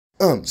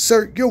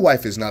Sir, your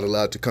wife is not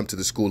allowed to come to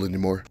the school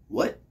anymore.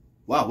 What?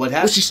 Wow, what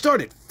happened? Well, she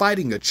started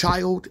fighting a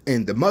child,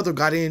 and the mother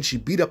got in. She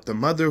beat up the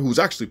mother, who's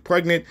actually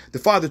pregnant. The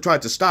father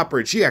tried to stop her,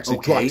 and she actually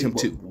dropped him,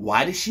 too.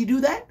 Why did she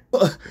do that?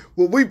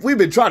 Well, we've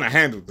been trying to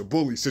handle the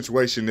bully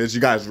situation, as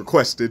you guys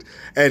requested,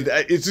 and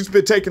it's just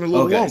been taking a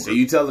little longer. So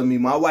you telling me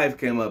my wife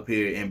came up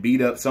here and beat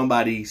up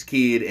somebody's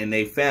kid and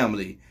their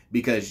family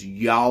because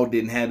y'all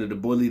didn't handle the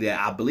bully that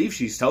I believe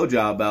she's told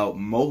y'all about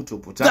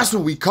multiple times? That's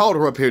what we called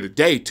her up here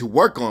today to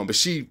work on, but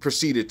she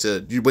proceeded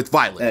with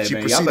violence. Hey,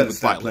 man, y'all better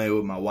stop playing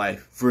with my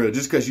wife. For real,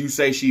 just because you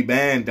say she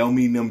banned don't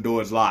mean them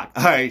doors locked.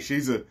 All right,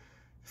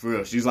 for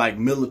real, she's like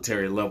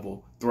military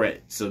level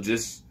threat. So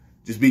just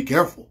be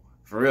careful,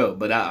 for real.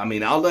 But I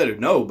mean, I'll let her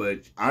know,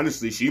 but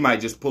honestly, she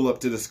might just pull up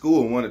to the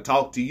school and want to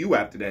talk to you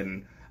after that,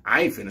 and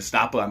I ain't finna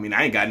stop her. I mean,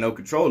 I ain't got no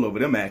control over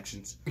them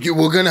actions.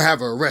 We're gonna have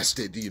her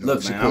arrested, you know.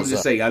 Look, man, I'm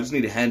just saying, I just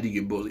need to handle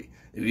your bully.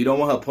 If you don't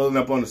want her pulling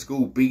up on the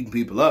school, beating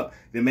people up,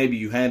 then maybe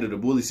you handle the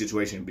bully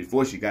situation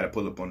before she got to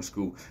pull up on the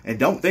school. And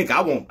don't think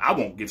I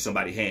won't give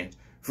somebody hands.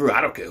 For real,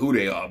 I don't care who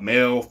they are,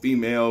 male,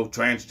 female,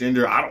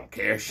 transgender, I don't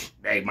care.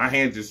 Hey, my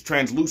hands is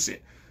translucent.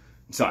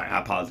 Sorry, I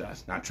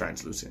apologize, not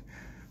translucent.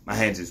 My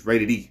hands is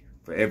rated E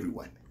for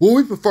everyone. Well,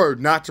 we prefer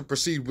not to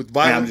proceed with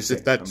violence.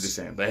 I'm just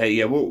saying. But hey,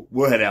 yeah,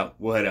 we'll head out.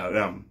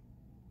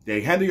 Yeah,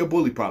 handle your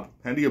bully problem.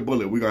 Handle your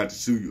bully. We're gonna have to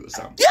sue you or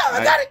something. Yeah,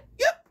 I got it.